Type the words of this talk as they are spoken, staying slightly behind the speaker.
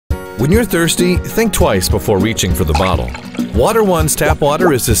When you're thirsty, think twice before reaching for the bottle. WaterOne's tap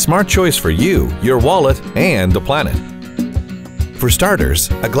water is a smart choice for you, your wallet, and the planet. For starters,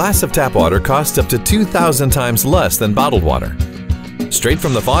 a glass of tap water costs up to 2,000 times less than bottled water. Straight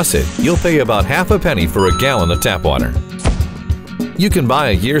from the faucet, you'll pay about half a penny for a gallon of tap water. You can buy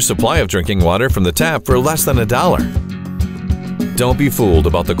a year's supply of drinking water from the tap for less than $1. Don't be fooled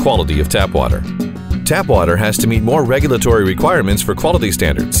about the quality of tap water. Tap water has to meet more regulatory requirements for quality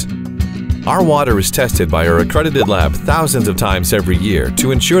standards. Our water is tested by our accredited lab thousands of times every year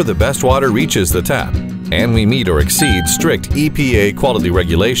to ensure the best water reaches the tap, and we meet or exceed strict EPA quality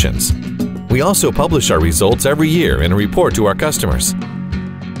regulations. We also publish our results every year in a report to our customers.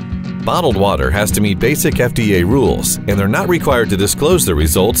 Bottled water has to meet basic FDA rules, and they're not required to disclose the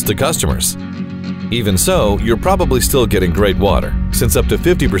results to customers. Even so, you're probably still getting great water, since up to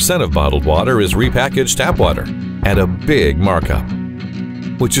 50% of bottled water is repackaged tap water at a big markup.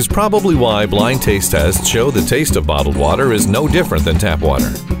 Which is probably why blind taste tests show the taste of bottled water is no different than tap water.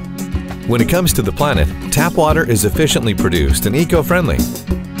 When it comes to the planet, tap water is efficiently produced and eco-friendly.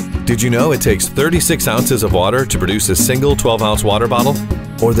 Did you know it takes 36 ounces of water to produce a single 12-ounce water bottle?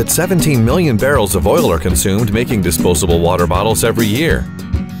 Or that 17 million barrels of oil are consumed making disposable water bottles every year?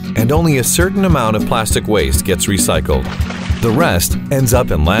 And only a certain amount of plastic waste gets recycled. The rest ends up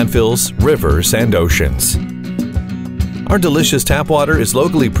in landfills, rivers, and oceans. Our delicious tap water is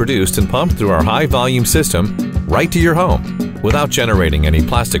locally produced and pumped through our high-volume system right to your home without generating any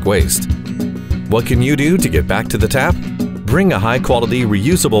plastic waste. What can you do to get back to the tap? Bring a high-quality,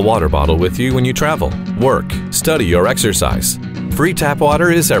 reusable water bottle with you when you travel, work, study, or exercise. Free tap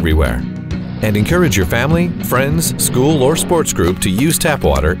water is everywhere. And encourage your family, friends, school, or sports group to use tap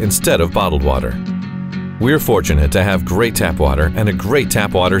water instead of bottled water. We're fortunate to have great tap water and a great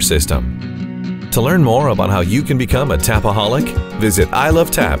tap water system. To learn more about how you can become a tapaholic, visit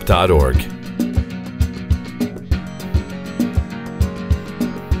ilovetap.org.